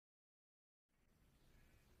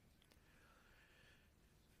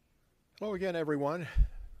Hello again, everyone.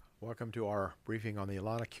 Welcome to our briefing on the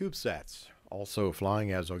ELaNa CubeSats, also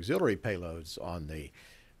flying as auxiliary payloads on the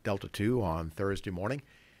Delta II on Thursday morning.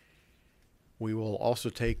 We will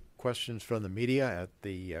also take questions from the media at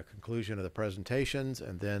the conclusion of the presentations,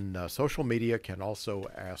 and then social media can also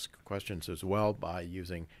ask questions as well by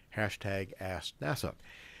using hashtag AskNASA.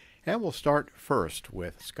 And we'll start first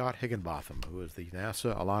with Scott Higginbotham, who is the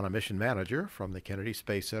NASA ELaNa Mission Manager from the Kennedy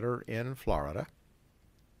Space Center in Florida.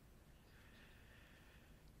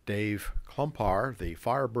 Dave Klumpar, the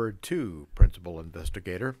Firebird 2 Principal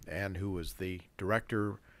Investigator, and who is the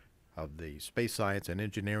Director of the Space Science and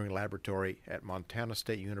Engineering Laboratory at Montana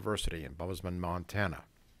State University in Bozeman, Montana.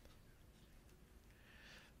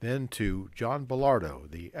 Then to John Bellardo,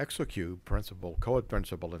 the ExoCube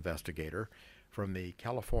Co-Principal Investigator from the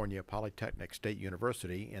California Polytechnic State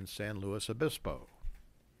University in San Luis Obispo.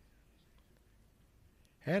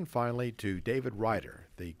 And finally to David Ryder,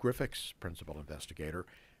 the Griffiths Principal Investigator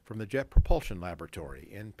from the Jet Propulsion Laboratory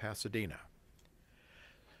in Pasadena.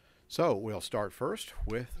 So we'll start first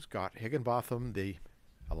with Scott Higginbotham, the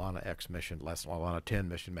ELaNa X mission, ELaNa 10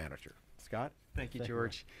 mission manager. Scott? Thank you,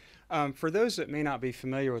 George. For those that may not be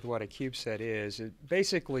familiar with what a CubeSat is,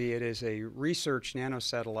 basically it is a research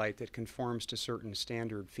nanosatellite that conforms to certain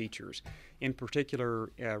standard features, in particular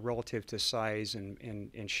relative to size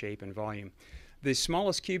and shape and volume. The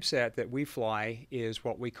smallest CubeSat that we fly is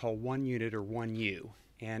what we call 1 unit or 1U,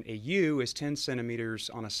 and a U is 10 centimeters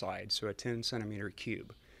on a side, so a 10 centimeter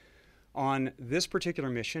cube. On this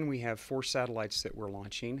particular mission, we have 4 satellites that we're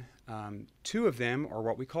launching. 2 of them are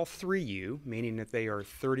what we call 3U, meaning that they are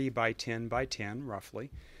 30 by 10 by 10,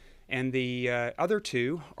 roughly. And the other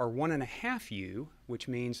 2 are 1.5U, which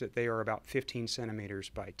means that they are about 15 centimeters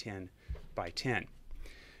by 10 by 10.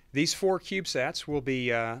 These 4 CubeSats will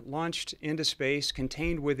be launched into space,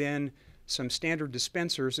 contained within some standard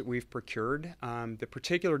dispensers that we've procured. The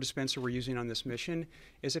particular dispenser we're using on this mission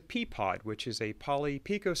is a P-Pod, which is a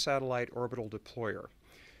poly-picosatellite orbital deployer.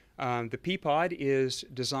 The P-Pod is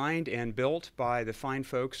designed and built by the fine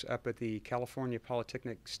folks up at the California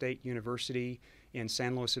Polytechnic State University in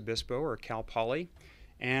San Luis Obispo, or Cal Poly,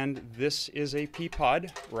 and this is a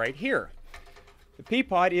P-Pod right here. The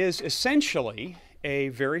P-Pod is essentially a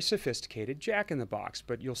very sophisticated jack-in-the-box,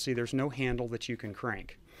 but you'll see there's no handle that you can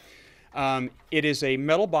crank. It is a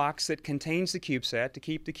metal box that contains the CubeSat to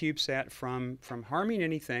keep the CubeSat from harming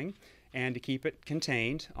anything and to keep it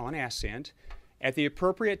contained on ascent. At the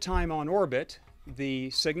appropriate time on orbit, the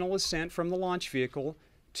signal is sent from the launch vehicle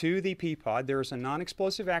to the P-Pod. There is a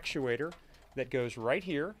non-explosive actuator that goes right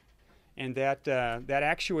here, and that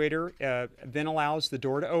actuator then allows the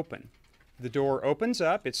door to open. The door opens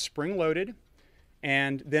up, it's spring-loaded,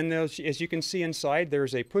 and then as you can see inside,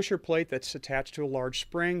 there's a pusher plate that's attached to a large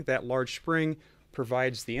spring. That large spring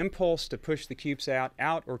provides the impulse to push the CubeSat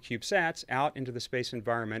out, or CubeSats out, into the space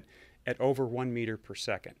environment at over 1 meter per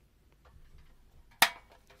second.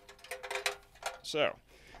 So,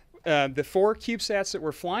 the 4 CubeSats that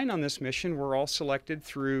we're flying on this mission were all selected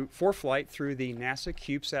for flight through the NASA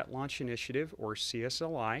CubeSat Launch Initiative, or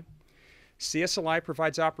CSLI. CSLI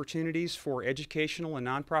provides opportunities for educational and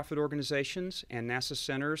nonprofit organizations and NASA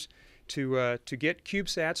centers to get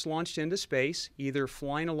CubeSats launched into space, either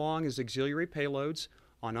flying along as auxiliary payloads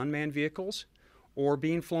on unmanned vehicles or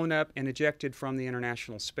being flown up and ejected from the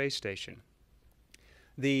International Space Station.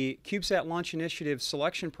 The CubeSat Launch Initiative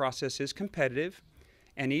selection process is competitive,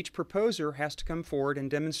 and each proposer has to come forward and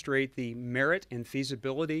demonstrate the merit and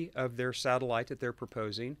feasibility of their satellite that they're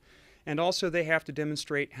proposing. And also they have to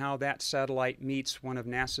demonstrate how that satellite meets one of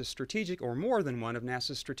NASA's strategic, or more than one of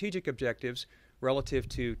NASA's strategic objectives relative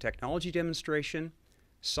to technology demonstration,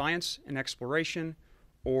 science and exploration,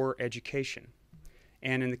 or education.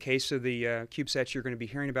 And in the case of the CubeSats you're going to be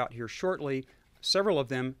hearing about here shortly, several of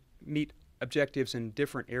them meet objectives in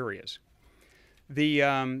different areas.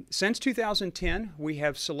 Since 2010, we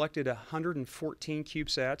have selected 114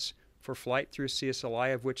 CubeSats for flight through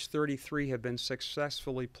CSLI, of which 33 have been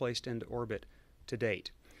successfully placed into orbit to date.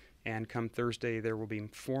 And come Thursday, there will be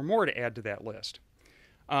 4 more to add to that list.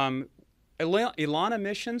 ELaNa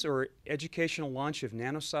missions, or Educational Launch of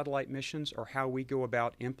Nanosatellite missions, are how we go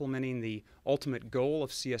about implementing the ultimate goal of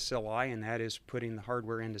CSLI, and that is putting the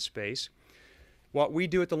hardware into space. What we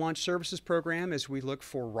do at the Launch Services Program is we look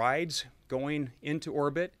for rides going into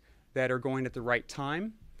orbit that are going at the right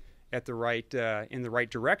time, in the right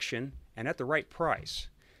direction, and at the right price.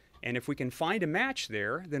 And if we can find a match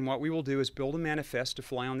there, then what we will do is build a manifest to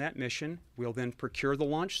fly on that mission. We'll then procure the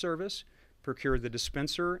launch service, procure the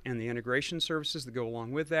dispenser and the integration services that go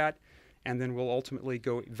along with that, and then we'll ultimately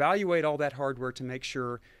go evaluate all that hardware to make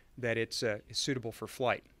sure that it's suitable for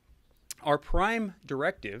flight. Our prime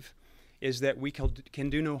directive is that we can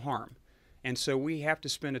do no harm. And so we have to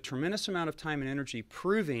spend a tremendous amount of time and energy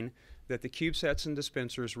proving that the CubeSats and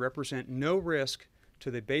dispensers represent no risk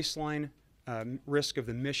to the baseline risk of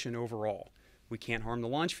the mission overall. We can't harm the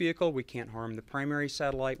launch vehicle, we can't harm the primary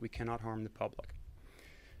satellite, we cannot harm the public.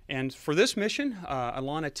 And for this mission,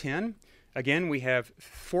 ELaNa 10, again, we have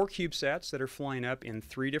 4 CubeSats that are flying up in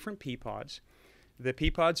 3 different P-pods. The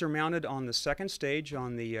P-pods are mounted on the second stage,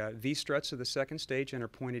 on the V-struts of the second stage, and are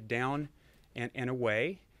pointed down and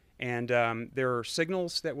away. And there are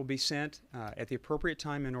signals that will be sent at the appropriate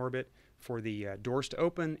time in orbit for the doors to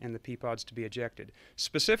open and the P-pods to be ejected.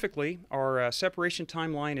 Specifically, our separation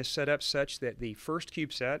timeline is set up such that the first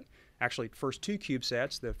CubeSat, actually first 2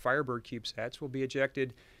 CubeSats, the Firebird CubeSats, will be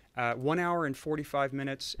ejected 1 hour and 45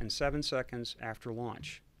 minutes and 7 seconds after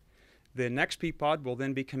launch. The next P-pod will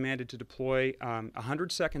then be commanded to deploy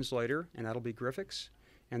 100 seconds later, and that'll be Griffix,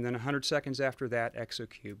 and then 100 seconds after that,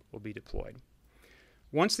 ExoCube will be deployed.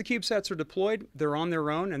 Once the CubeSats are deployed, they're on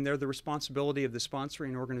their own, and they're the responsibility of the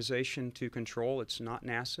sponsoring organization to control. It's not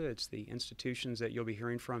NASA, it's the institutions that you'll be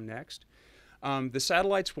hearing from next. The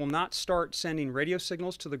satellites will not start sending radio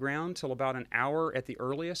signals to the ground till about an hour at the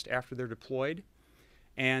earliest after they're deployed.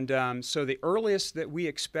 And so the earliest that we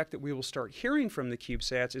expect that we will start hearing from the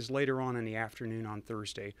CubeSats is later on in the afternoon on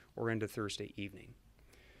Thursday or into Thursday evening.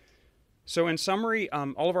 So in summary,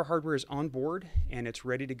 all of our hardware is on board and it's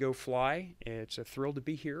ready to go fly. It's a thrill to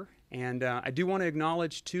be here. And I do want to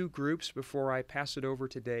acknowledge 2 groups before I pass it over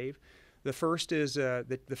to Dave. The first is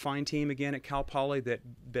the fine team again at Cal Poly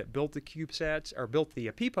that built the CubeSats, or built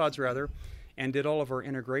the P-pods rather, and did all of our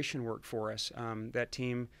integration work for us. That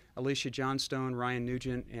team, Alicia Johnstone, Ryan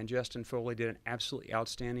Nugent, and Justin Foley did an absolutely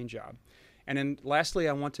outstanding job. And then lastly,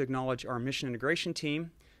 I want to acknowledge our mission integration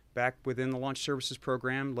team back within the Launch Services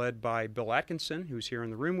Program led by Bill Atkinson, who's here in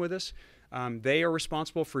the room with us. They are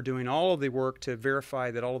responsible for doing all of the work to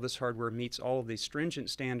verify that all of this hardware meets all of the stringent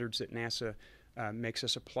standards that NASA makes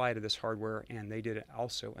us apply to this hardware, and they did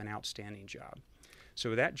also an outstanding job. So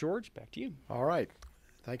with that, George, back to you. All right.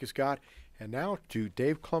 Thank you, Scott. And now to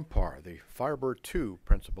Dave Klumpar, the Firebird 2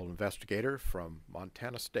 Principal Investigator from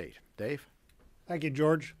Montana State. Dave? Thank you,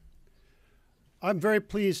 George. I'm very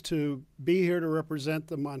pleased to be here to represent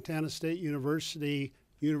the Montana State University,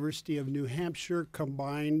 University of New Hampshire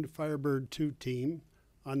combined Firebird 2 team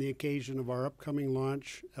on the occasion of our upcoming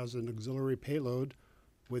launch as an auxiliary payload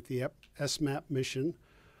with the SMAP mission.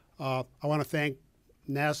 I want to thank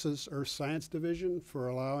NASA's Earth Science Division for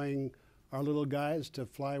allowing our little guys to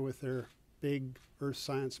fly with their big Earth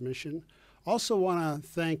Science mission. Also want to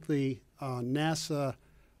thank the NASA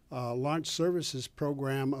Launch Services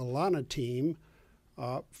Program ELaNa team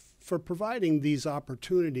for providing these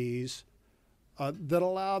opportunities that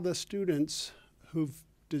allow the students who've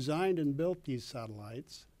designed and built these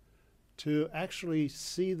satellites to actually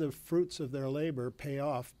see the fruits of their labor pay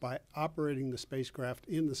off by operating the spacecraft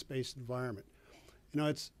in the space environment. You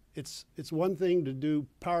know, it's one thing to do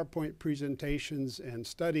PowerPoint presentations and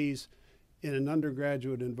studies in an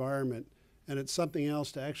undergraduate environment, and it's something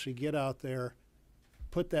else to actually get out there,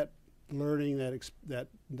 put that learning,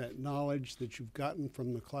 that knowledge that you've gotten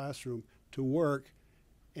from the classroom to work,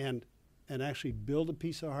 and actually build a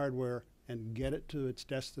piece of hardware and get it to its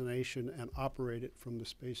destination and operate it from the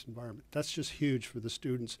space environment. That's just huge for the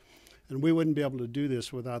students, and we wouldn't be able to do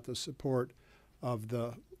this without the support of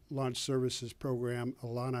the Launch Services Program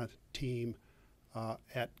ELaNa team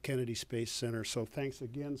at Kennedy Space Center. So thanks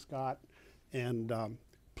again, Scott, and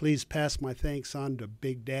please pass my thanks on to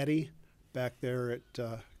Big Daddy back there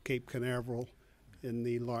at Cape Canaveral in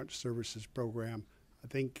the Launch Services Program. I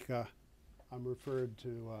think I'm referred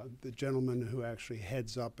to the gentleman who actually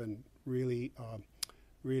heads up and really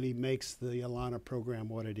makes the ELaNa program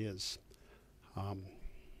what it is.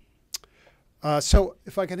 So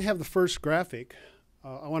if I can have the first graphic,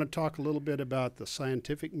 I want to talk a little bit about the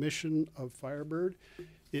scientific mission of Firebird.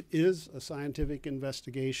 It is a scientific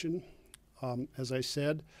investigation, as I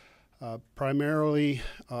said, primarily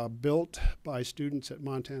built by students at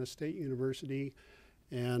Montana State University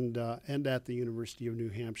and at the University of New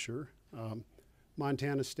Hampshire.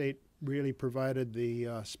 Montana State really provided the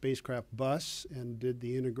spacecraft bus and did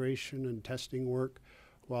the integration and testing work,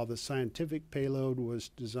 while the scientific payload was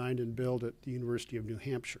designed and built at the University of New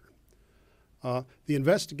Hampshire. The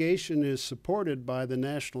investigation is supported by the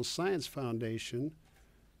National Science Foundation,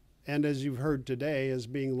 and as you've heard today, is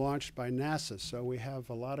being launched by NASA. So we have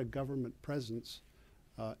a lot of government presence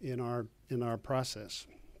in our process.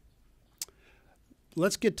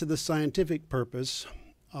 Let's get to the scientific purpose.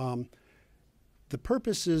 The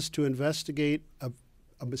purpose is to investigate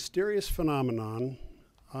a mysterious phenomenon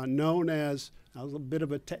known as, a little bit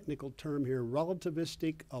of a technical term here,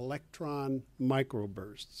 relativistic electron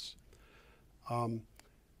microbursts.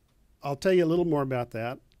 I'll tell you a little more about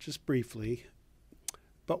that just briefly.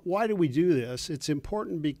 But why do we do this? It's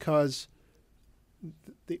important because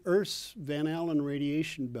the Earth's Van Allen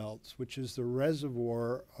radiation belts, which is the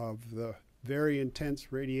reservoir of the very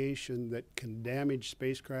intense radiation that can damage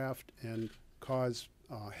spacecraft and cause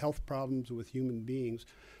health problems with human beings,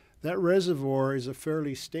 that reservoir is a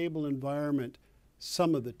fairly stable environment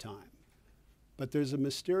some of the time. But there's a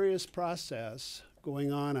mysterious process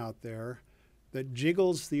going on out there that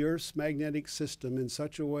jiggles the Earth's magnetic system in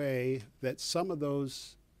such a way that some of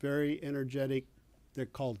those very energetic, they're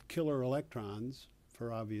called killer electrons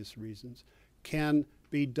for obvious reasons, can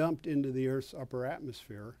be dumped into the Earth's upper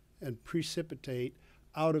atmosphere and precipitate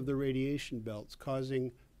out of the radiation belts,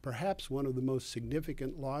 causing perhaps one of the most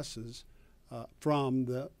significant losses from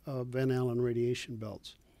the Van Allen radiation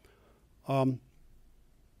belts.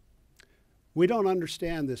 We don't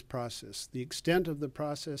understand this process. The extent of the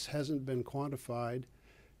process hasn't been quantified.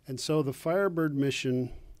 And so the Firebird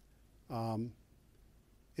mission,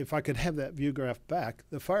 if I could have that view graph back,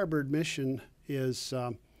 the Firebird mission is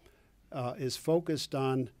focused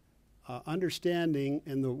on understanding,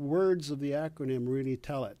 and the words of the acronym really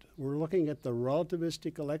tell it. We're looking at the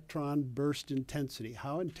relativistic electron burst intensity.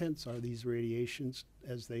 How intense are these radiations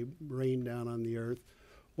as they rain down on the Earth?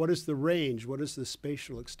 What is the range? What is the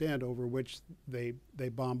spatial extent over which they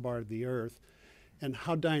bombard the Earth? And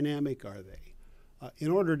how dynamic are they?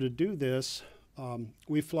 In order to do this,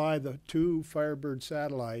 we fly the 2 Firebird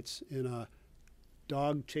satellites in a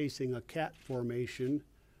dog chasing a cat formation,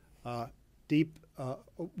 deep,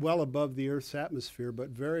 well above the Earth's atmosphere, but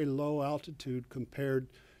very low altitude compared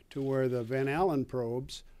to where the Van Allen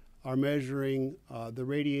probes are measuring the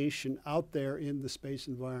radiation out there in the space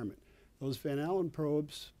environment. Those Van Allen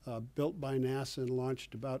probes, built by NASA and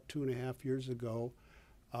launched about 2.5 years ago,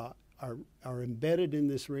 are embedded in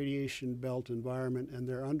this radiation belt environment, and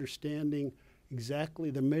they're understanding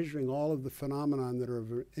exactly, they're measuring all of the phenomenon that are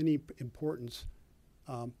of any importance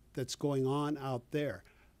that's going on out there.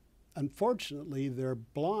 Unfortunately, they're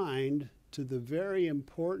blind to the very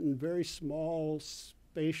important, very small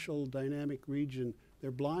spatial dynamic region.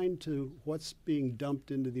 They're blind to what's being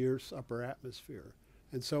dumped into the Earth's upper atmosphere.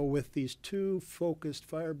 And so with these 2 focused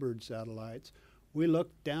Firebird satellites, we look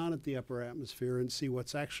down at the upper atmosphere and see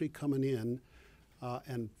what's actually coming in,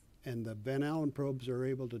 and the Van Allen probes are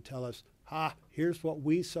able to tell us, here's what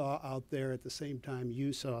we saw out there at the same time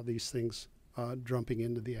you saw these things dumping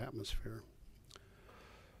into the atmosphere.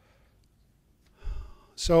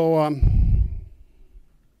 So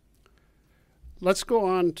let's go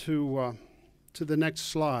on to the next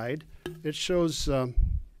slide. It shows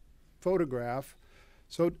photograph.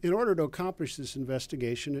 So in order to accomplish this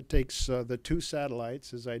investigation, it takes the 2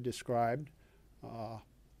 satellites, as I described,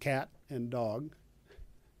 cat and dog.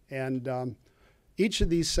 And each of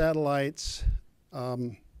these satellites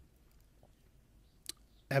have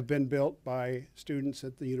been built by students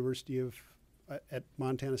at the at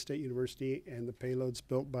Montana State University, and the payloads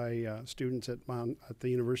built by students at the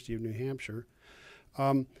University of New Hampshire.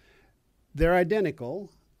 They're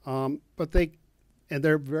identical, but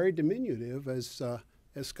they're very diminutive, as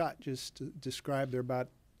Scott just described. They're about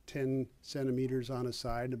 10 centimeters on a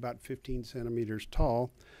side, about 15 centimeters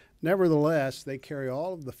tall. Nevertheless, they carry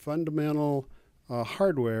all of the fundamental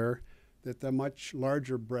hardware that the much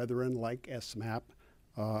larger brethren like SMAP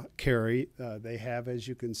carry. They have, as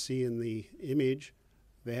you can see in the image,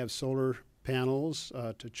 they have solar panels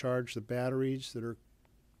to charge the batteries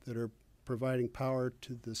that are providing power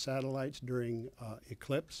to the satellites during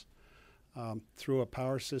eclipse, through a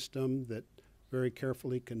power system that very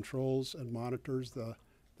carefully controls and monitors the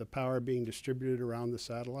power being distributed around the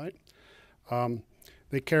satellite.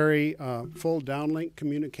 They carry full downlink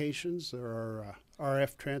communications. There are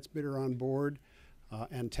RF transmitter on board,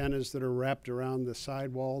 antennas that are wrapped around the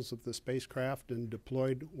sidewalls of the spacecraft and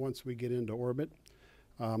deployed once we get into orbit.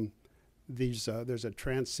 There's a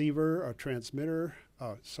transceiver, a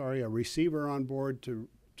receiver on board to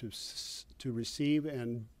receive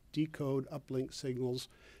and decode uplink signals,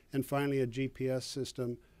 and finally a GPS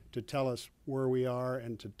system to tell us where we are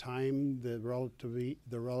and to time the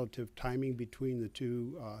relative timing between the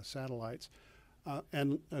 2 satellites.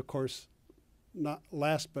 And of course,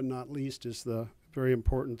 last but not least is the very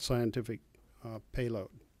important scientific payload.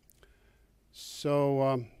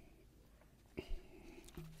 So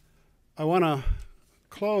I want to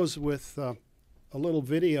close with a little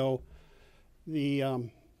video. The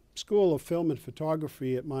School of Film and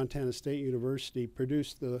Photography at Montana State University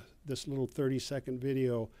produced this little 30-second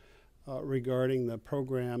video regarding the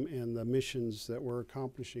program and the missions that we're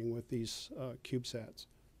accomplishing with these CubeSats.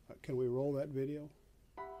 Can we roll that video?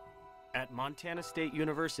 At Montana State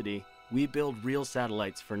University, we build real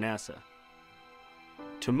satellites for NASA.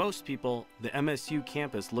 To most people, the MSU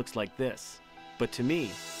campus looks like this, but to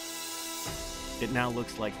me, it now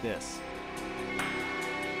looks like this.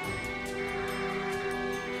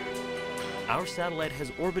 Our satellite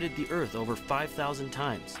has orbited the Earth over 5,000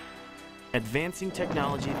 times, advancing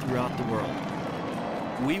technology throughout the world.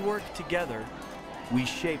 We work together, we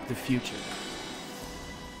shape the future.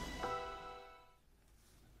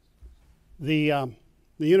 The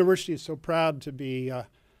university is so proud to be a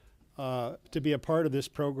part of this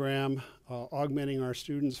program, augmenting our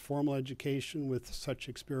students' formal education with such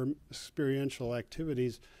experiential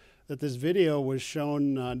activities, that this video was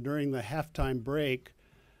shown during the halftime break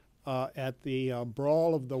at the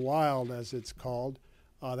Brawl of the Wild, as it's called.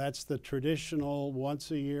 That's the traditional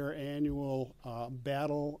once-a-year annual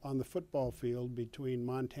battle on the football field between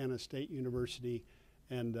Montana State University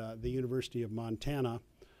and the University of Montana.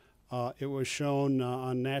 It was shown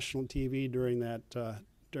on national TV during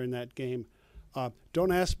that game.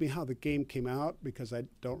 Don't ask me how the game came out because I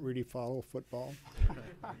don't really follow football.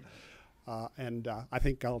 And I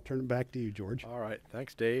think I'll turn it back to you, George. All right.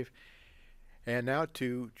 Thanks, Dave. And now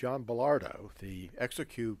to John Bellardo, the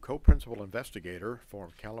ExoCube co-principal investigator for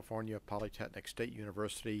California Polytechnic State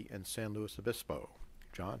University in San Luis Obispo.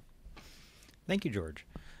 John? Thank you, George.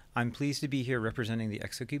 I'm pleased to be here representing the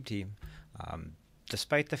ExoCube team.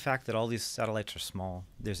 Despite the fact that all these satellites are small,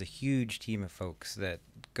 there's a huge team of folks that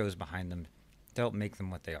goes behind them to help make them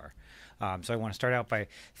what they are. So I want to start out by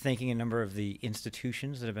thanking a number of the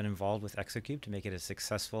institutions that have been involved with ExoCube to make it as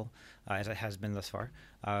successful as it has been thus far.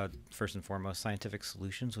 First and foremost, Scientific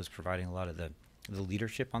Solutions was providing a lot of the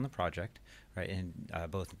leadership on the project, right, in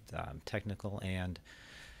both technical and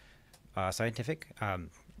scientific.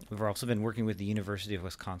 We've also been working with the University of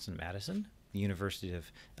Wisconsin-Madison, the University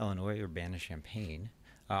of Illinois Urbana-Champaign.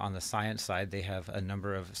 On the science side, they have a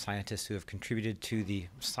number of scientists who have contributed to the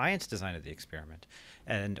science design of the experiment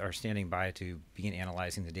and are standing by to begin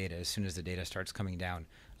analyzing the data as soon as the data starts coming down,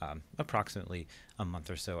 approximately a month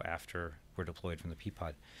or so after we're deployed from the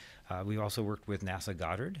Peapod. We also worked with NASA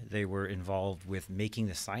Goddard. They were involved with making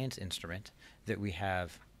the science instrument that we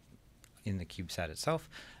have in the CubeSat itself.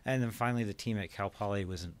 And then finally, the team at Cal Poly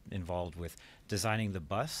was involved with designing the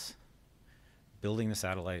bus, building the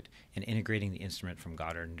satellite, and integrating the instrument from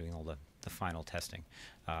Goddard and doing all the final testing.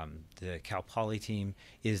 The Cal Poly team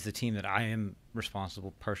is the team that I am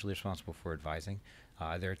partially responsible for advising.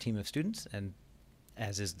 They're a team of students, and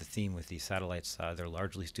as is the theme with these satellites, they're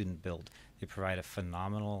largely student-built. They provide a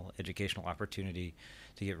phenomenal educational opportunity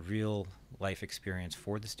to get real-life experience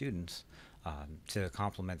for the students to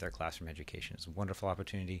complement their classroom education. It's a wonderful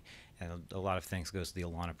opportunity, and a lot of thanks goes to the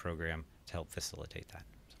ELaNa program to help facilitate that.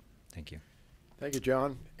 So, thank you. Thank you,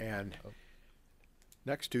 John. And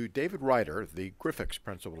next to David Ryder, the Griffix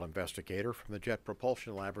principal investigator from the Jet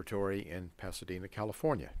Propulsion Laboratory in Pasadena,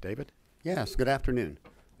 California. David? Yes, good afternoon.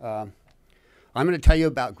 I'm going to tell you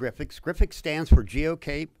about Griffix. Griffix stands for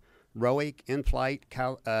GeoCape ROIC In-Flight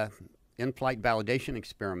Validation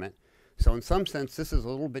Experiment. So in some sense, this is a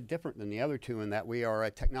little bit different than the other two in that we are a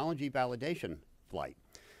technology validation flight.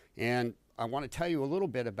 And I want to tell you a little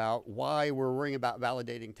bit about why we're worrying about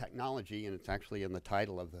validating technology, and it's actually in the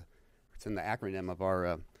title of it's in the acronym of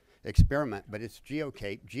our experiment, but it's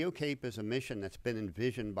GeoCape. GeoCape is a mission that's been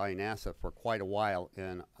envisioned by NASA for quite a while,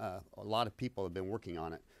 and a lot of people have been working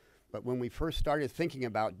on it. But when we first started thinking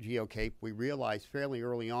about GeoCape, we realized fairly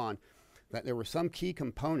early on that there were some key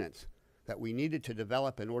components that we needed to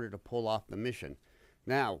develop in order to pull off the mission.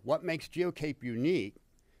 Now, what makes GeoCape unique,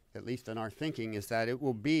 at least in our thinking, is that it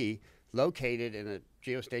will be located in a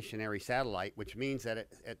geostationary satellite, which means that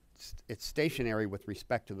it's stationary with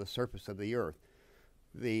respect to the surface of the Earth.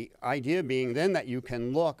 The idea being then that you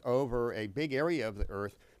can look over a big area of the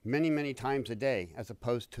Earth many, many times a day, as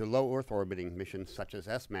opposed to low Earth orbiting missions such as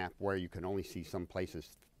SMAP, where you can only see some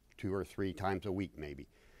places 2 or 3 times a week maybe.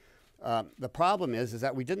 The problem is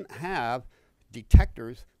that we didn't have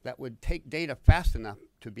detectors that would take data fast enough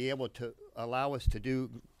to be able to allow us to do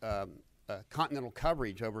continental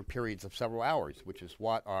coverage over periods of several hours, which is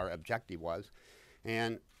what our objective was.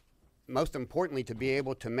 And most importantly, to be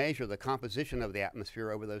able to measure the composition of the atmosphere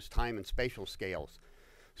over those time and spatial scales.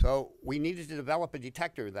 So we needed to develop a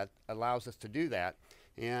detector that allows us to do that.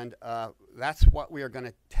 And that's what we are going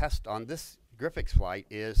to test on this Griffix flight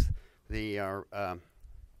is the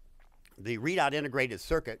readout integrated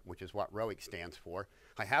circuit, which is what ROIC stands for.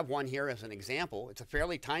 I have one here as an example. It's a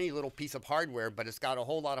fairly tiny little piece of hardware, but it's got a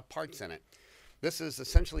whole lot of parts in it. This is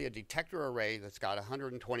essentially a detector array that's got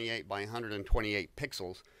 128 by 128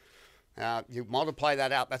 pixels. You multiply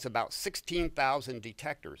that out, that's about 16,000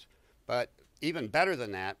 detectors. But even better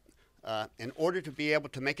than that, in order to be able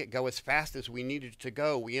to make it go as fast as we needed it to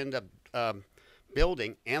go, we end up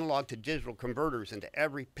building analog to digital converters into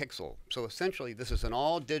every pixel. So essentially, this is an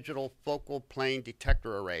all-digital focal plane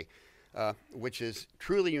detector array, which is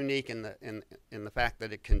truly unique in the fact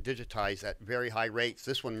that it can digitize at very high rates.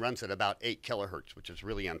 This one runs at about 8 kilohertz, which is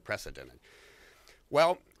really unprecedented.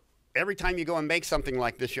 Well, every time you go and make something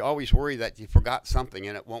like this, you always worry that you forgot something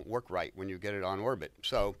and it won't work right when you get it on orbit.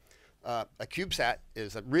 So a CubeSat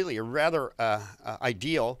is really a rather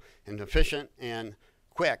ideal and efficient and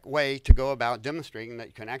quick way to go about demonstrating that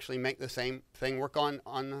you can actually make the same thing work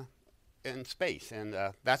in space, and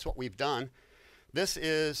that's what we've done. This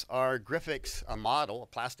is our Griffix model, a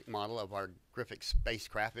plastic model of our Griffix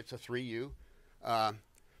spacecraft. It's a 3U.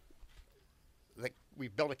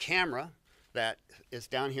 We've built a camera that is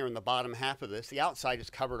down here in the bottom half of this. The outside is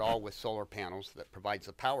covered all with solar panels that provides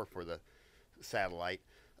the power for the satellite.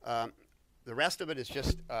 The rest of it is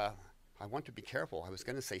just, I want to be careful. I was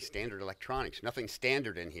going to say standard electronics. Nothing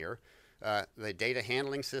standard in here. The data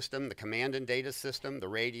handling system, the command and data system, the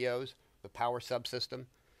radios, the power subsystem.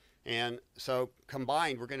 And so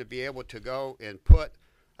combined, we're going to be able to go and put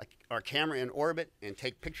our camera in orbit and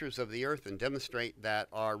take pictures of the Earth and demonstrate that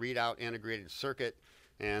our readout integrated circuit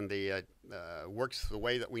and the works the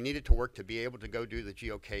way that we need it to work to be able to go do the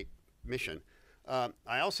GeoCape mission.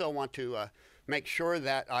 I also want to make sure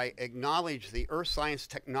that I acknowledge the Earth Science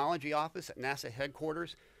Technology Office at NASA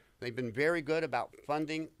headquarters. They've been very good about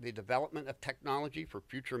funding the development of technology for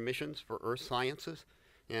future missions for Earth sciences.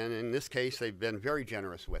 And in this case, they've been very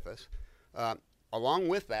generous with us. Along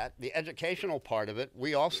with that, the educational part of it,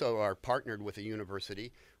 we also are partnered with a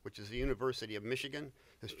university, which is the University of Michigan.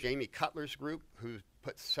 This Jamie Cutler's group, who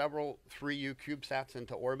put several 3U CubeSats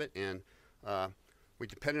into orbit, and we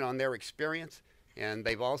depended on their experience. And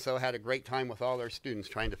they've also had a great time with all their students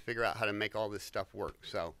trying to figure out how to make all this stuff work.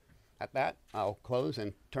 So at that, I'll close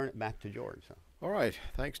and turn it back to George. So. All right.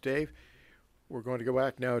 Thanks, Dave. We're going to go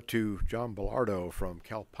back now to John Bellardo from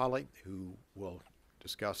Cal Poly, who will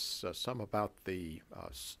discuss some about the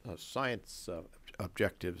science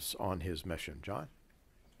objectives on his mission. John?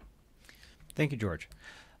 Thank you, George.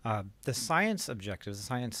 The science objectives, the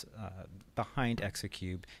science behind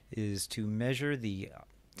ExoCube is to measure the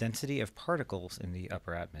density of particles in the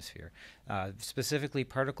upper atmosphere, specifically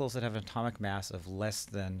particles that have an atomic mass of less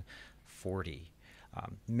than 40.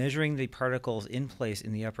 Measuring the particles in place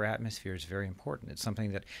in the upper atmosphere is very important. It's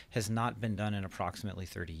something that has not been done in approximately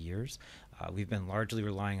 30 years. We've been largely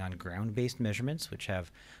relying on ground-based measurements, which have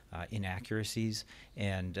inaccuracies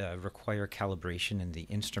and require calibration in the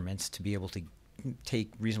instruments to be able to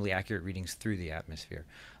take reasonably accurate readings through the atmosphere.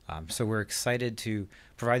 So we're excited to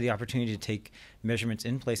provide the opportunity to take measurements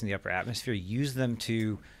in place in the upper atmosphere, use them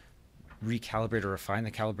to recalibrate or refine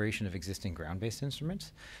the calibration of existing ground-based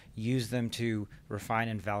instruments, use them to refine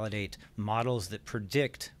and validate models that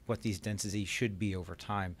predict what these densities should be over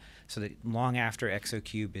time, so that long after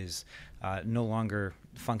ExoCube is no longer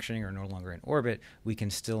functioning or no longer in orbit, we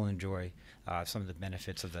can still enjoy some of the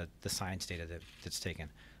benefits of the science data that's taken.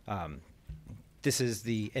 This is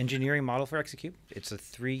the engineering model for ExoCube. It's a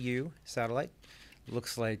 3U satellite.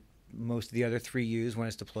 Looks like most of the other 3Us when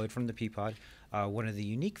it's deployed from the Peapod. One of the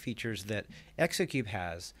unique features that ExoCube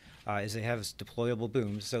has is they have deployable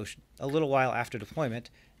booms. So a little while after deployment,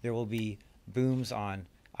 there will be booms on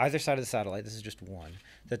either side of the satellite, this is just one,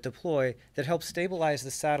 that deploy, that help stabilize the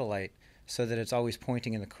satellite so that it's always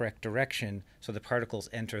pointing in the correct direction so the particles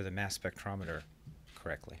enter the mass spectrometer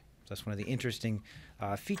correctly. So that's one of the interesting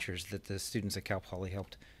features that the students at Cal Poly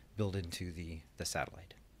helped build into the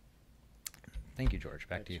satellite. Thank you, George.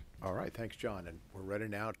 Back to you. All right. Thanks, John. And we're ready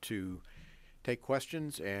now to take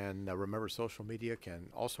questions. And remember, social media can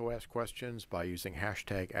also ask questions by using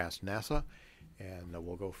hashtag AskNASA. And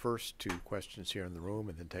we'll go first to questions here in the room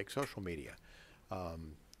and then take social media.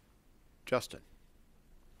 Justin.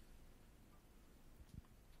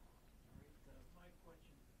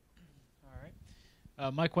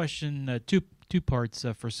 My question, two parts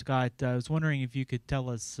for Scott. I was wondering if you could tell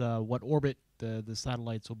us what orbit the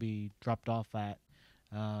satellites will be dropped off at.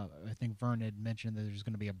 I think Vern had mentioned that there's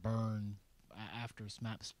going to be a burn after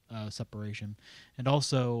SMAP separation. And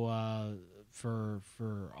also, for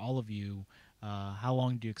all of you, how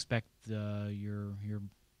long do you expect your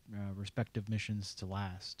respective missions to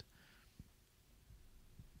last?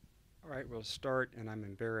 All right, we'll start, and I'm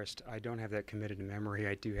embarrassed. I don't have that committed to memory.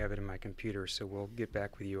 I do have it in my computer, so we'll get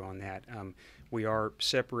back with you on that. We are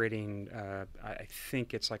separating, I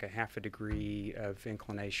think it's like a half a degree of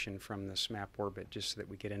inclination from the SMAP orbit, just so that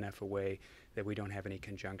we get enough away that we don't have any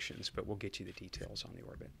conjunctions, but we'll get you the details on the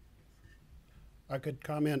orbit. I could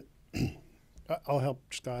comment. I'll help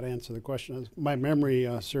Scott answer the question. My memory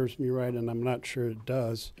serves me right, and I'm not sure it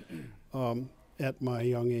does at my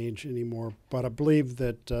young age anymore. But I believe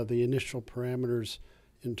that the initial parameters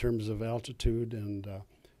in terms of altitude and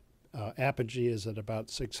apogee is at about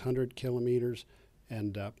 600 kilometers,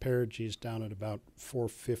 and perigee is down at about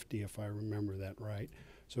 450, if I remember that right.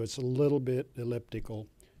 So it's a little bit elliptical,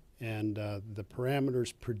 and the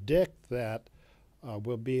parameters predict that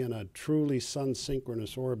we'll be in a truly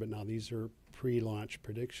sun-synchronous orbit. Now, these are pre-launch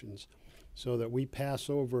predictions, so that we pass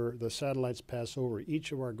over, the satellites pass over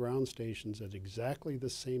each of our ground stations at exactly the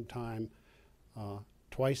same time,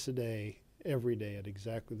 twice a day, every day at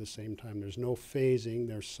exactly the same time. There's no phasing,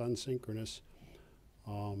 they're sun-synchronous.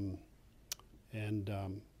 And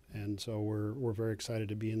so we're very excited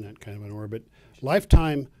to be in that kind of an orbit.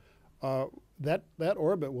 Lifetime, that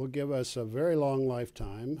orbit will give us a very long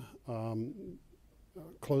lifetime,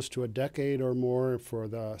 close to a decade or more for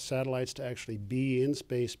the satellites to actually be in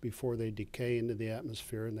space before they decay into the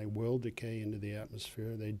atmosphere, and they will decay into the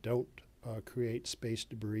atmosphere. They don't create space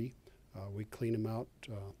debris. We clean them out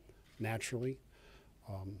naturally.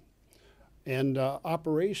 And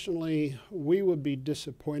operationally, we would be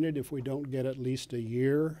disappointed if we don't get at least a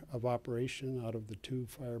year of operation out of the 2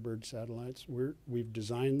 Firebird satellites. We've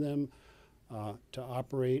designed them to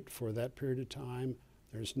operate for that period of time.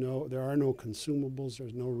 There are no consumables.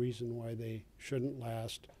 There's no reason why they shouldn't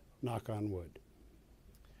last, knock on wood.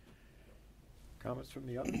 Comments from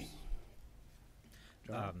the others?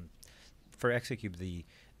 For ExoCube,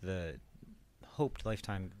 the hoped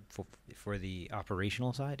lifetime for the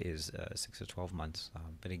operational side is 6 to 12 months.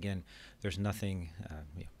 But again, there's nothing,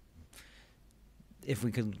 if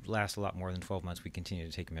we could last a lot more than 12 months, we continue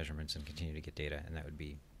to take measurements and continue to get data, and that would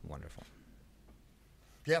be wonderful.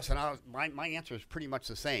 Yes, and my answer is pretty much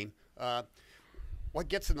the same. What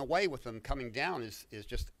gets in the way with them coming down is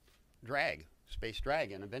just drag, space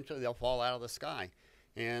drag, and eventually they'll fall out of the sky.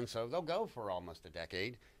 And so they'll go for almost a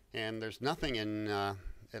decade, and there's nothing in,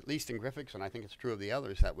 at least in Griffiths, and I think it's true of the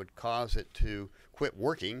others, that would cause it to quit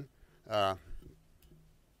working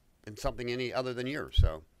in something any other than years.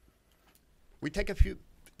 So we take a few,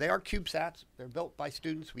 they are CubeSats, they're built by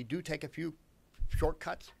students. We do take a few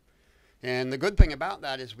shortcuts. And the good thing about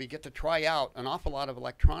that is we get to try out an awful lot of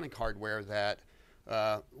electronic hardware that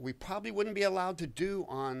we probably wouldn't be allowed to do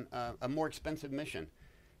on a more expensive mission.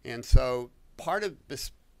 And so part of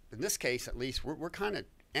this, in this case at least, we're kind of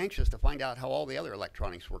anxious to find out how all the other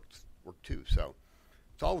electronics work too. So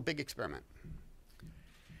it's all a big experiment.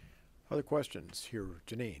 Other questions? Here,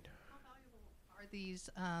 Janine. How valuable are these,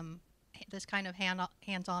 this kind of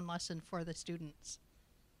hands-on lesson for the students?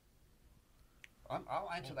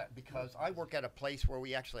 I'll answer that because I work at a place where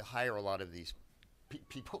we actually hire a lot of these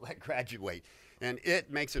people that graduate, and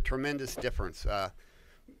it makes a tremendous difference.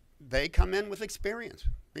 They come in with experience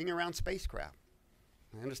being around spacecraft.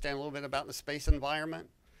 They understand a little bit about the space environment.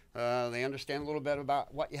 They understand a little bit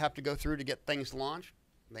about what you have to go through to get things launched.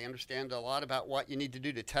 They understand a lot about what you need to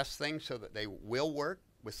do to test things so that they will work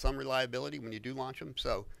with some reliability when you do launch them.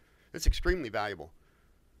 So it's extremely valuable.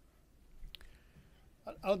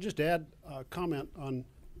 I'll just add a comment on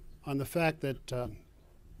the fact that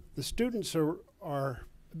the students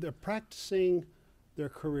they're practicing their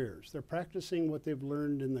careers. They're practicing what they've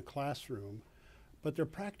learned in the classroom, but they're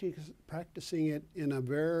practicing it in a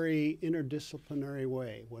very interdisciplinary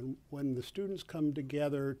way. When the students come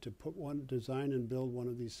together to design and build one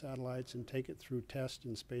of these satellites and take it through test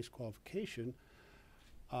and space qualification,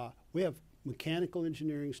 we have mechanical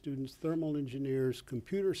engineering students, thermal engineers,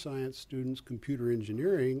 computer science students, computer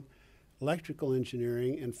engineering, electrical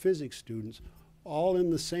engineering, and physics students all in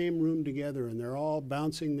the same room together, and they're all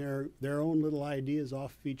bouncing their own little ideas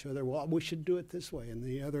off of each other. Well, we should do it this way. And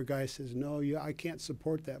the other guy says, no, I can't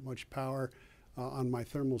support that much power on my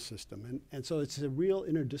thermal system. And so it's a real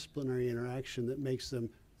interdisciplinary interaction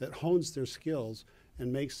that hones their skills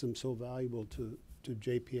and makes them so valuable to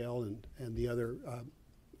JPL and the other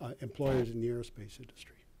employers in the aerospace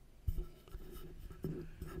industry.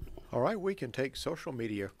 All right, we can take social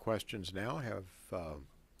media questions now. Have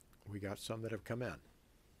we got some that have come in?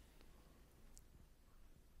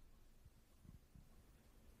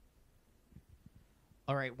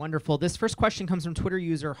 All right, wonderful. This first question comes from Twitter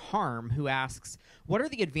user Harm, who asks, what are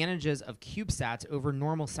the advantages of CubeSats over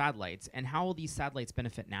normal satellites, and how will these satellites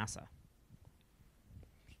benefit NASA?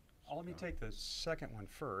 Let me take the second one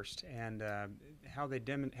first, and how they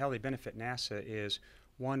benefit NASA is,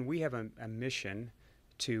 one, we have a mission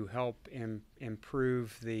to help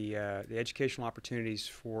improve the educational opportunities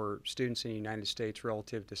for students in the United States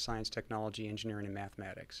relative to science, technology, engineering, and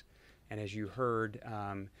mathematics. And as you heard,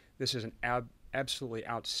 this is an absolutely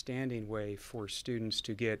outstanding way for students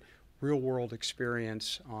to get real-world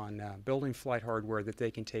experience on building flight hardware that they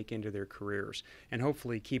can take into their careers and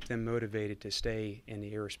hopefully keep them motivated to stay in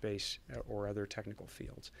the aerospace or other technical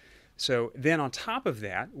fields. So then on top of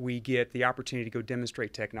that, we get the opportunity to go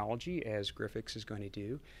demonstrate technology, as Griffix is going to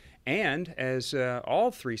do. And as all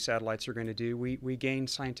three satellites are going to do, we gain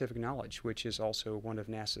scientific knowledge, which is also one of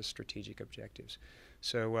NASA's strategic objectives.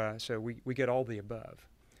 So, we get all the above.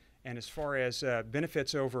 And as far as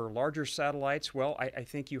benefits over larger satellites, well, I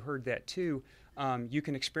think you heard that too. You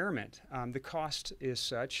can experiment. The cost is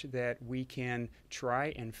such that we can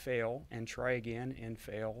try and fail and try again and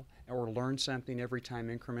fail, or learn something every time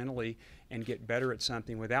incrementally and get better at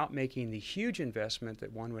something without making the huge investment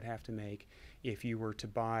that one would have to make if you were to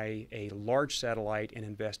buy a large satellite and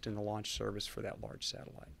invest in the launch service for that large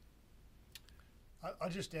satellite.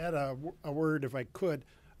 I'll just add a word, if I could,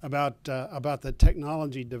 about the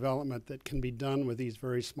technology development that can be done with these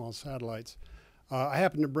very small satellites. I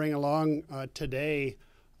happen to bring along today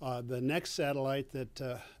the next satellite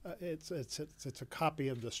that it's a copy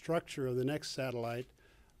of the structure of the next satellite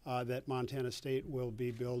that Montana State will be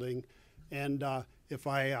building, and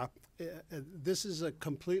this is a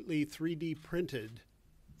completely 3D printed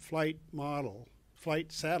flight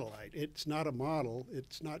satellite. It's not a model.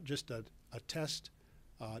 It's not just a test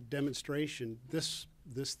demonstration. This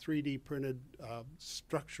 3D printed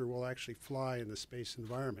structure will actually fly in the space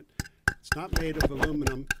environment. It's not made of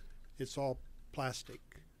aluminum. It's all plastic.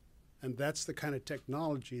 And that's the kind of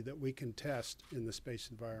technology that we can test in the space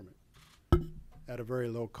environment at a very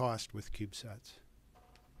low cost with CubeSats.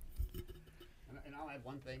 And I'll add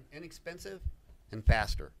one thing: inexpensive and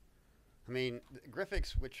faster. I mean,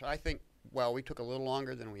 Griffix, which I think, well, we took a little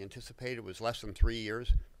longer than we anticipated, was less than 3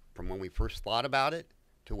 years from when we first thought about it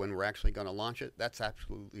to when we're actually going to launch it. That's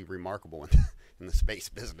absolutely remarkable in the space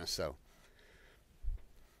business. So.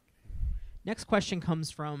 Next question comes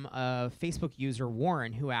from Facebook user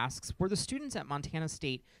Warren, who asks, were the students at Montana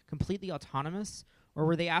State completely autonomous, or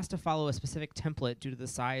were they asked to follow a specific template due to the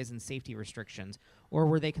size and safety restrictions, or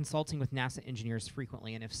were they consulting with NASA engineers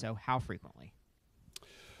frequently, and if so, how frequently?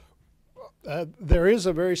 There is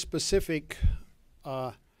a very specific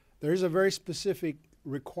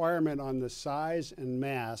requirement on the size and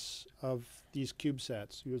mass of these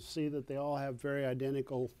CubeSats. You'll see that they all have very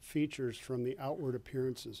identical features from the outward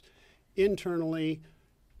appearances. Internally,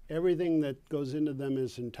 everything that goes into them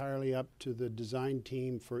is entirely up to the design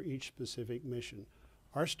team for each specific mission.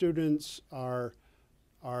 Our students are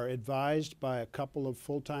advised by a couple of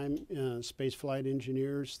full-time spaceflight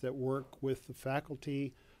engineers that work with the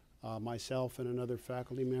faculty, myself and another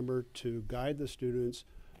faculty member, to guide the students,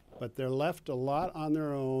 but they're left a lot on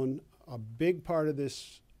their own. A big part of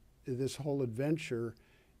this whole adventure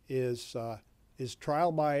is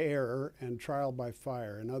trial by error and trial by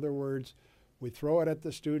fire. In other words, we throw it at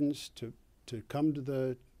the students to come to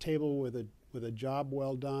the table with a job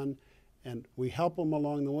well done, and we help them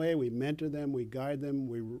along the way. We mentor them, we guide them,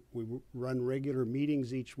 we run regular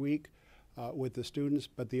meetings each week with the students,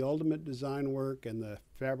 but the ultimate design work and the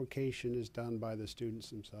fabrication is done by the students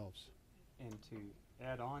themselves. And to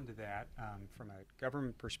add on to that, from a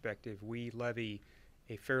government perspective, we levy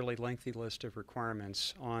a fairly lengthy list of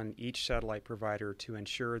requirements on each satellite provider to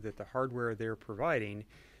ensure that the hardware they're providing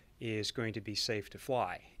is going to be safe to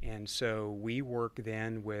fly. And so we work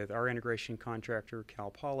then with our integration contractor, Cal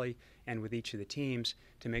Poly, and with each of the teams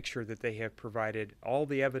to make sure that they have provided all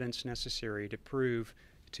the evidence necessary to prove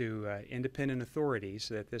to independent authorities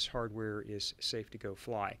that this hardware is safe to go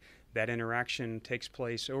fly. That interaction takes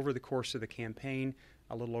place over the course of the campaign,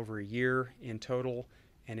 a little over a year in total,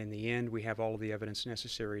 and in the end we have all of the evidence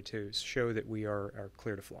necessary to show that we are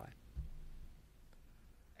clear to fly.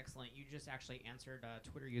 Excellent. You just actually answered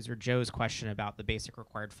Twitter user Joe's question about the basic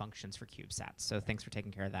required functions for CubeSats, so thanks for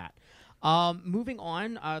taking care of that. Moving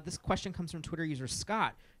on, this question comes from Twitter user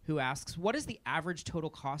Scott, who asks, what is the average total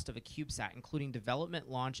cost of a CubeSat, including development,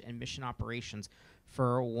 launch, and mission operations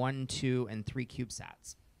for 1, 2, and 3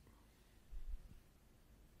 CubeSats?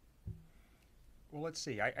 Well, let's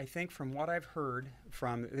see. I think from what I've heard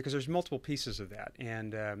from, because there's multiple pieces of that,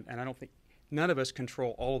 and I don't think, none of us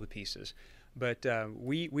control all of the pieces, but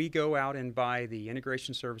we go out and buy the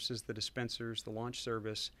integration services, the dispensers, the launch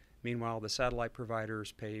service, Meanwhile, the satellite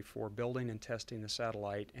providers pay for building and testing the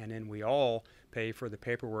satellite, and then we all pay for the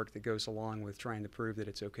paperwork that goes along with trying to prove that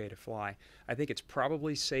it's okay to fly. I think it's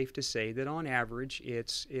probably safe to say that on average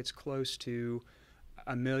it's close to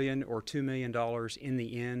 $1 million or $2 million in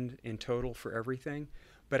the end in total for everything.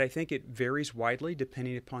 But I think it varies widely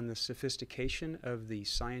depending upon the sophistication of the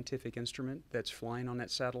scientific instrument that's flying on that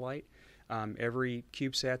satellite. Every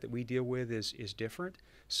CubeSat that we deal with is different.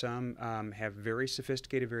 Some have very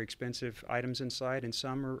sophisticated, very expensive items inside, and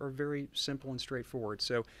some are very simple and straightforward.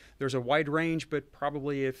 So there's a wide range, but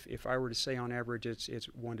probably if I were to say on average, it's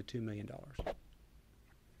 $1 to $2 million.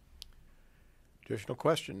 Additional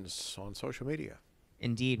questions on social media?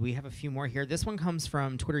 Indeed, we have a few more here. This one comes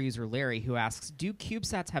from Twitter user Larry, who asks, do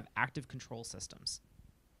CubeSats have active control systems?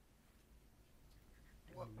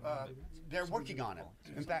 They're working on it.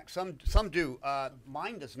 In fact, some do.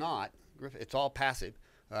 Mine does not. It's all passive.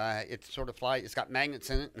 It sort of flies. It's got magnets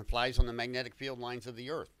in it and it flies on the magnetic field lines of the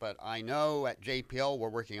Earth. But I know at JPL we're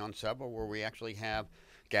working on several where we actually have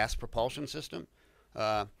gas propulsion system.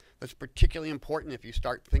 That's particularly important if you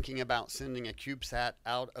start thinking about sending a CubeSat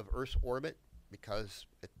out of Earth's orbit, because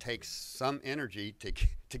it takes some energy to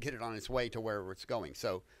get it on its way to where it's going.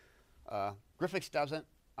 So Griffiths doesn't.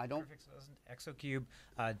 I don't. Griffiths doesn't. ExoCube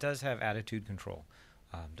does have attitude control,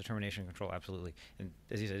 determination control, absolutely. And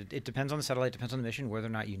as you said, it depends on the satellite, depends on the mission, whether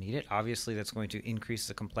or not you need it. Obviously, that's going to increase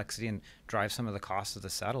the complexity and drive some of the costs of the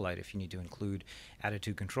satellite if you need to include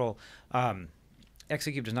attitude control.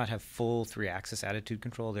 ExoCube does not have full 3-axis attitude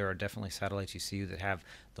control. There are definitely satellites you see that have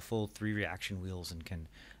the full 3 reaction wheels and can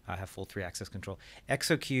have full 3-axis control.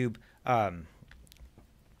 ExoCube, as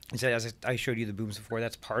I showed you the booms before,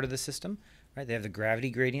 that's part of the system, right? They have the gravity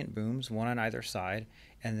gradient booms, one on either side,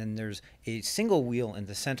 and then there's a single wheel in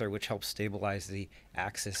the center which helps stabilize the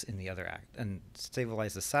axis in the other and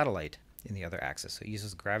stabilize the satellite in the other axis. So it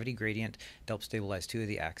uses gravity gradient to help stabilize 2 of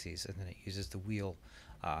the axes, and then it uses the wheel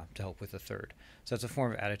to help with the third. So it's a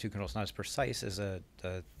form of attitude control. It's not as precise as a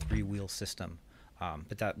 3-wheel system,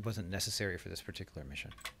 but that wasn't necessary for this particular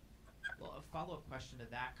mission. Well, a follow-up question to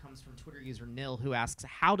that comes from Twitter user Nil, who asks,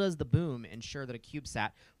 how does the boom ensure that a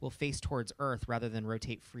CubeSat will face towards Earth rather than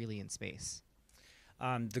rotate freely in space?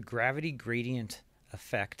 The gravity gradient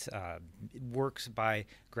effect works by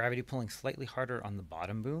gravity pulling slightly harder on the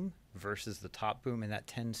bottom boom versus the top boom, and that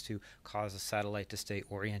tends to cause the satellite to stay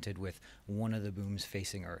oriented with one of the booms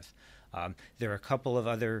facing Earth. There are a couple of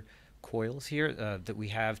other coils here that we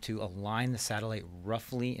have to align the satellite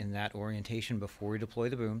roughly in that orientation before we deploy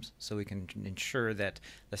the booms, so we can ensure that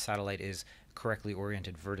the satellite is correctly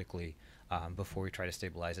oriented vertically before we try to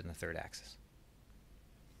stabilize it in the 3rd axis.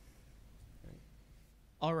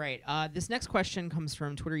 All right. This next question comes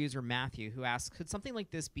from Twitter user Matthew, who asks, could something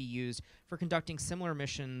like this be used for conducting similar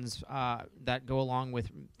missions that go along with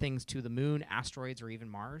things to the moon, asteroids, or even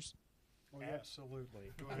Mars? Oh,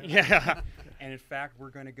 absolutely. Yeah. And in fact,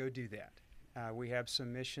 we're going to go do that. We have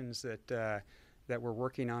some missions that we're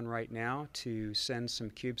working on right now to send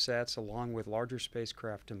some CubeSats along with larger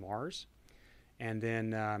spacecraft to Mars. And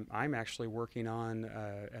then I'm actually working on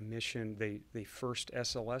a mission, the first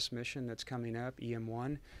SLS mission that's coming up,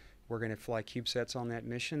 EM1. We're going to fly CubeSats on that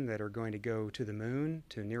mission that are going to go to the moon,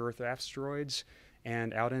 to near-Earth asteroids,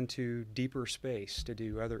 and out into deeper space to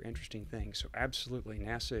do other interesting things. So absolutely,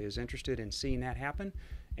 NASA is interested in seeing that happen,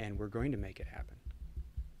 and we're going to make it happen.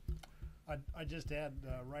 I just add,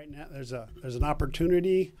 right now there's an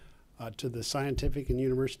opportunity to the scientific and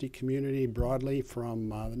university community broadly from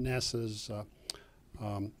NASA's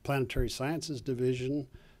Planetary Sciences Division.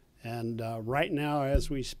 And right now,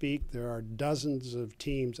 as we speak, there are dozens of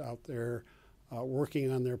teams out there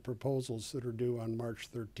working on their proposals that are due on March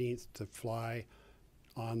 13th to fly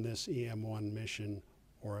on this EM1 mission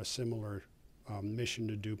or a similar mission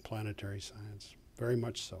to do planetary science. Very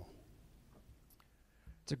much so.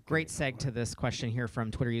 It's a great seg to this question here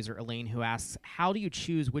from Twitter user Elaine, who asks, how do you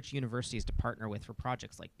choose which universities to partner with for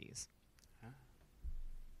projects like these?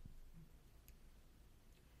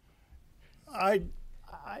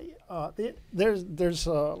 There's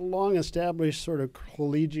long established sort of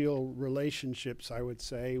collegial relationships, I would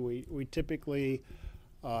say. We typically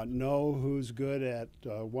know who's good at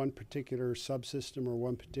one particular subsystem or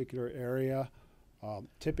one particular area.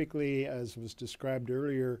 Typically, as was described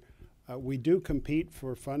earlier, we do compete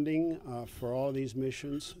for funding for all of these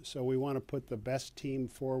missions, so we want to put the best team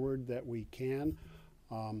forward that we can.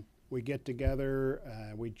 We get together,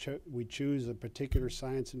 we choose a particular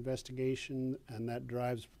science investigation, and that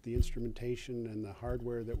drives the instrumentation and the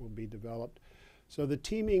hardware that will be developed. So the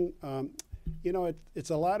teaming, you know, it's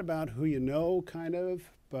a lot about who you know, kind of,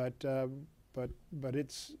 but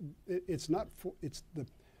it's not it's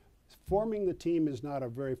Forming the team is not a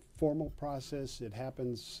very formal process. It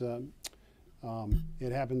happens at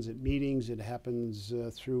meetings, it happens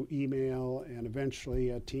through email, and eventually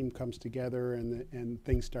a team comes together and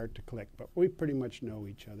things start to click. But we pretty much know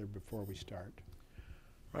each other before we start.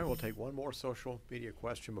 All right, we'll take one more social media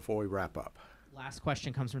question before we wrap up. Last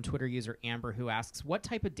question comes from Twitter user Amber, who asks, what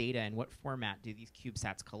type of data and what format do these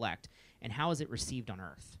CubeSats collect, and how is it received on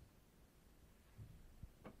Earth?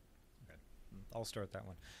 I'll start that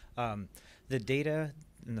one. The data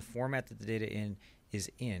and the format that the data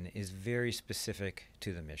is very specific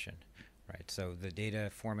to the mission, right? So the data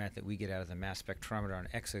format that we get out of the mass spectrometer on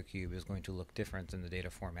ExoCube is going to look different than the data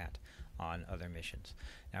format on other missions.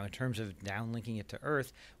 Now, in terms of downlinking it to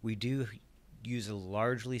Earth, we do use a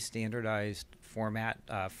largely standardized format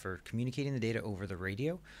for communicating the data over the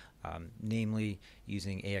radio, namely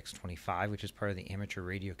using AX25, which is part of the amateur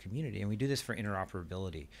radio community. And we do this for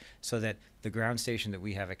interoperability so that the ground station that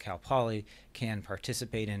we have at Cal Poly can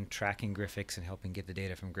participate in tracking Griffix and helping get the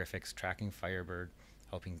data from Griffix, tracking Firebird,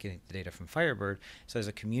 helping get the data from Firebird. So as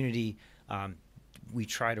a community, we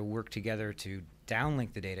try to work together to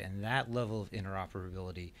downlink the data, and that level of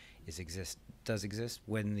interoperability does exist.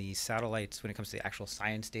 When the satellites, when it comes to the actual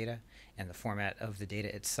science data and the format of the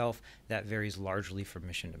data itself, that varies largely from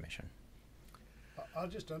mission to mission. I'll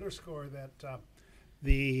just underscore that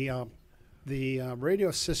the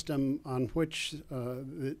radio system on which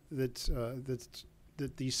that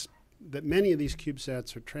many of these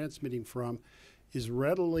CubeSats are transmitting from is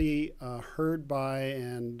readily heard by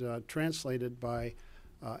and translated by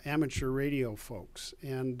amateur radio folks.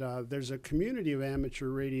 And there's a community of amateur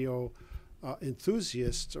radio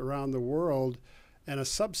enthusiasts around the world, and a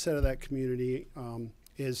subset of that community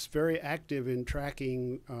is very active in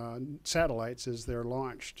tracking satellites as they're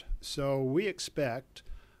launched. So we expect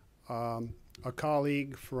a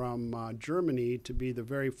colleague from Germany to be the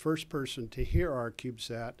very first person to hear our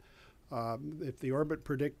CubeSat. If the orbit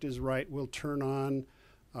predict is right, we'll turn on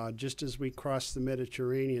just as we cross the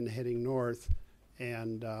Mediterranean heading north,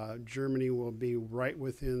 and Germany will be right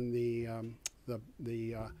within the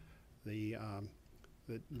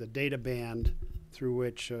data band through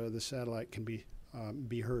which the satellite can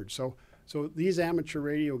be heard. So these amateur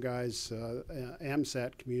radio guys,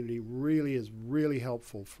 AMSAT community, really is really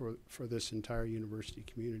helpful for this entire university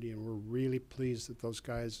community, and we're really pleased that those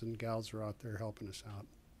guys and gals are out there helping us out.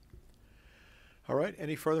 All right,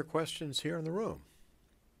 any further questions here in the room?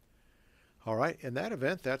 All right, in that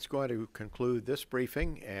event, that's going to conclude this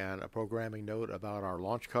briefing and a programming note about our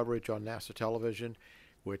launch coverage on NASA television,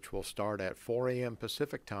 which will start at 4 a.m.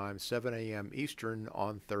 Pacific time, 7 a.m. Eastern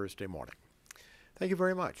on Thursday morning. Thank you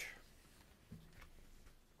very much.